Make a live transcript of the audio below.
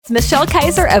Michelle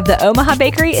Kaiser of the Omaha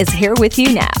Bakery is here with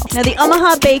you now. Now, the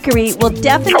Omaha Bakery will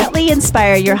definitely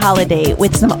inspire your holiday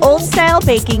with some old-style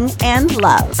baking and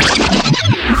love.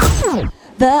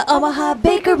 The Omaha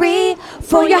Bakery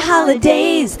for your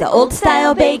holidays, the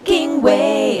old-style baking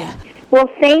way. Well,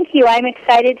 thank you. I'm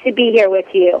excited to be here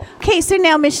with you. Okay, so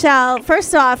now, Michelle,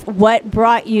 first off, what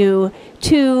brought you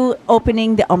to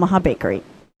opening the Omaha Bakery?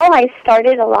 Well, I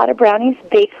started a lot of Brownies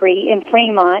Bakery in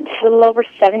Fremont a little over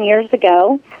 7 years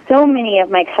ago. So many of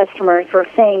my customers were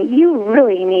saying, you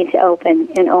really need to open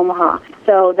in Omaha.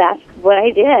 So that's what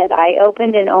I did. I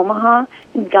opened in Omaha.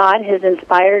 God has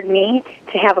inspired me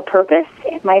to have a purpose.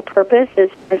 My purpose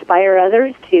is to inspire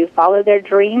others to follow their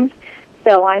dreams.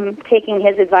 So I'm taking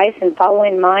his advice and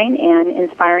following mine and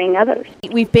inspiring others.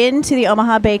 We've been to the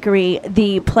Omaha Bakery.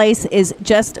 The place is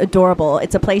just adorable.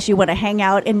 It's a place you want to hang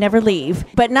out and never leave.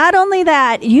 But not only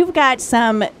that, you've got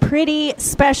some pretty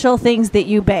special things that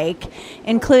you bake,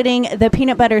 including the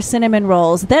peanut butter cinnamon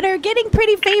rolls that are getting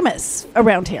pretty famous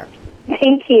around here.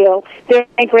 Thank you. They're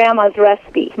my grandma's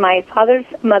recipe. My father's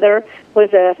mother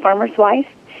was a farmer's wife,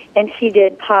 and she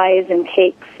did pies and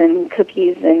cakes and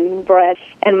cookies and bread.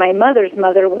 And my mother's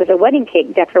mother was a wedding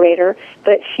cake decorator,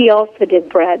 but she also did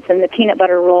breads, and the peanut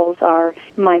butter rolls are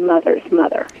my mother's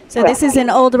mother. So this is an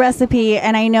old recipe,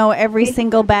 and I know every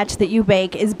single batch that you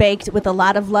bake is baked with a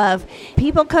lot of love.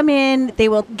 People come in, they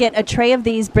will get a tray of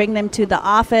these, bring them to the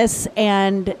office,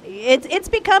 and it's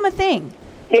become a thing.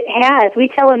 It has. We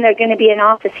tell them they're going to be an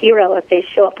office hero if they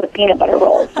show up with peanut butter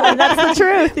rolls. That's the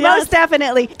truth. Yes. Most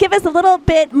definitely. Give us a little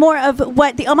bit more of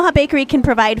what the Omaha Bakery can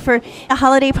provide for a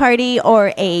holiday party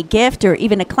or a gift or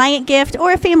even a client gift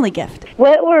or a family gift.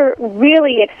 What we're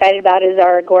really excited about is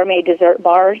our gourmet dessert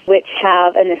bars, which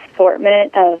have an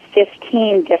assortment of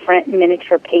 15 different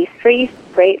miniature pastries.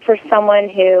 Great for someone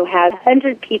who has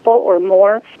 100 people or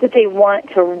more that they want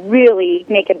to really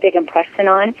make a big impression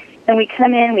on. And we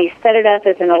come in, we set it up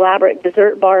as an elaborate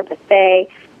dessert bar buffet,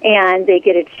 and they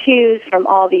get to choose from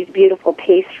all these beautiful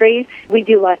pastries. We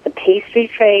do lots of pastry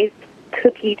trays,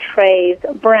 cookie trays,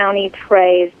 brownie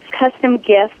trays, custom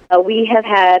gifts. We have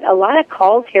had a lot of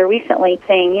calls here recently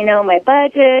saying, you know, my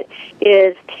budget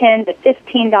is $10 to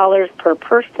 $15 per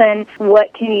person.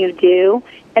 What can you do?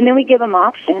 And then we give them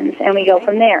options, and we go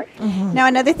from there. Mm-hmm. Now,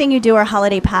 another thing you do are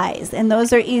holiday pies, and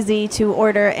those are easy to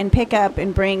order and pick up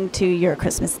and bring to your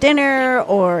Christmas dinner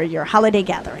or your holiday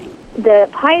gathering. The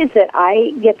pies that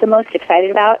I get the most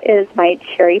excited about is my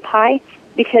cherry pie,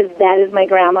 because that is my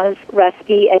grandma's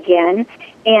recipe again.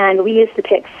 And we used to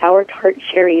pick sour tart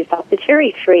cherries off the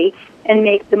cherry tree and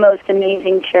make the most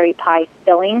amazing cherry pie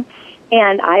filling.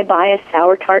 And I buy a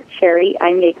sour tart cherry.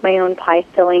 I make my own pie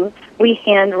filling. We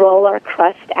hand roll our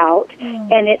crust out,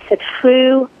 and it's a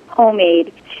true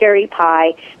homemade cherry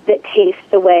pie that tastes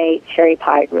the way cherry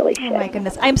pie really should. Oh my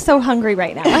goodness, I'm so hungry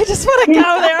right now. I just want to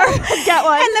go there and get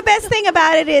one. And the best thing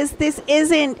about it is this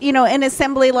isn't, an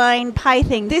assembly line pie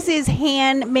thing. This is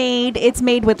handmade. It's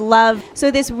made with love.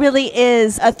 So this really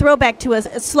is a throwback to a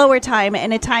slower time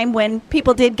and a time when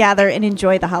people did gather and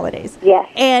enjoy the holidays. Yes.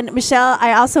 And Michelle,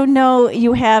 I also know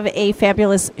you have a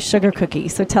fabulous sugar cookie.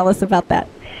 So tell us about that.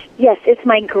 Yes, it's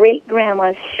my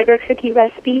great-grandma's sugar cookie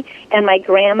recipe and my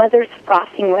grandmother's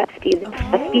frosting recipe. The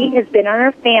recipe has been on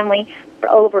our family for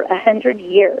over 100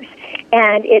 years.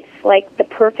 And it's like the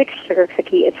perfect sugar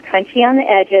cookie. It's crunchy on the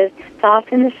edges,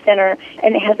 soft in the center,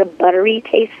 and it has a buttery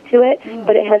taste to it,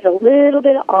 but it has a little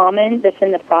bit of almond that's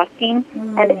in the frosting,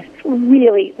 and it's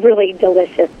really, really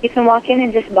delicious. You can walk in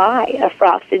and just buy a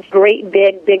frosted, great,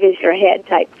 big as your head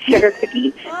type sugar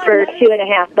cookie for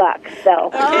 $2.50. So,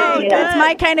 that's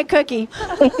my kind of cookie.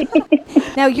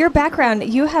 Now, your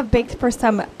background, you have baked for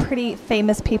some pretty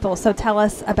famous people, so tell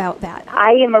us about that.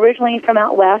 I am originally from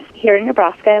out west here in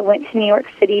Nebraska. I went to New York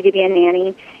City to be a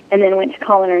nanny, and then went to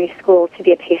culinary school to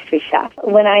be a pastry chef.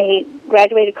 When I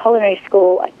graduated culinary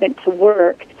school, I went to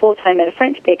work full-time at a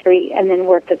French bakery and then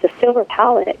worked at the Silver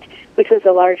Palette, which was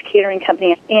a large catering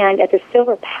company. And at the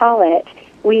Silver Palette,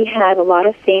 we had a lot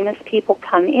of famous people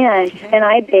come in, and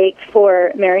I baked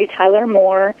for Mary Tyler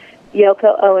Moore,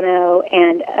 Yoko Ono,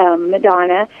 and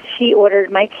Madonna. She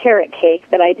ordered my carrot cake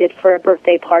that I did for a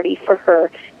birthday party for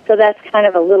her. So that's kind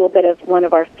of a little bit of one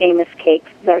of our famous cakes,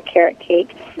 our carrot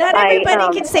cake. Not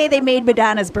everybody can say they made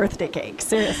Madonna's birthday cake,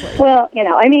 seriously. Well,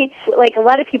 like a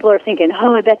lot of people are thinking,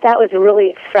 oh, I bet that was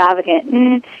really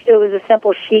extravagant. It was a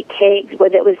simple sheet cake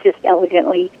that was just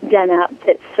elegantly done up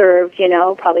that served,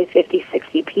 probably 50,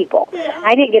 60 people. Yeah.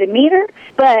 I didn't get to meet her,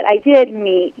 but I did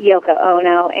meet Yoko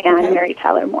Ono and Mary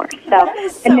Tyler Moore.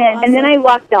 Awesome. And then I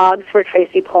walked dogs for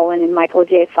Tracy Pollan and Michael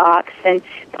J. Fox and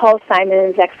Paul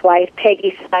Simon's ex-wife,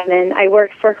 Peggy Simon. I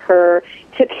worked for her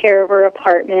to took care of her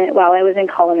apartment while I was in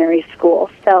culinary school.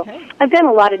 So I've done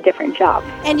a lot of different jobs.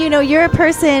 And you're a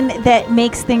person that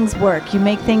makes things work. You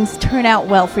make things turn out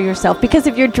well for yourself because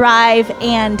of your drive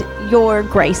and your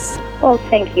grace. Well,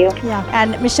 thank you. Yeah.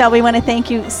 And Michelle, we want to thank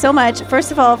you so much,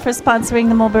 first of all, for sponsoring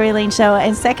the Mulberry Lane Show,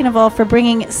 and second of all, for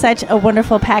bringing such a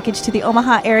wonderful package to the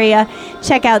Omaha area.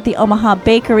 Check out the Omaha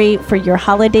Bakery for your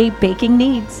holiday baking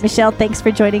needs. Michelle, thanks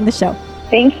for joining the show.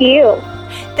 Thank you.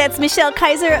 That's Michelle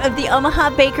Kaiser of the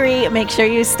Omaha Bakery. Make sure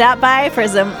you stop by for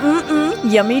some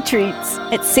yummy treats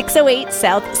at 608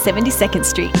 South 72nd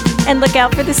Street. And look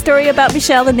out for the story about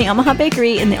Michelle and the Omaha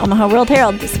Bakery in the Omaha World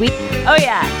Herald this week. Oh,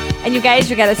 yeah. And you guys,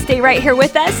 you got to stay right here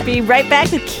with us. Be right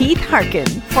back with Keith Harkin,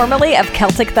 formerly of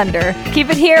Celtic Thunder.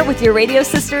 Keep it here with your radio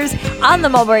sisters on the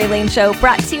Mulberry Lane Show,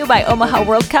 brought to you by Omaha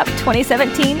World Cup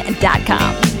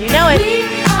 2017.com. You know it. We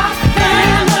are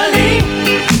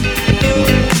family.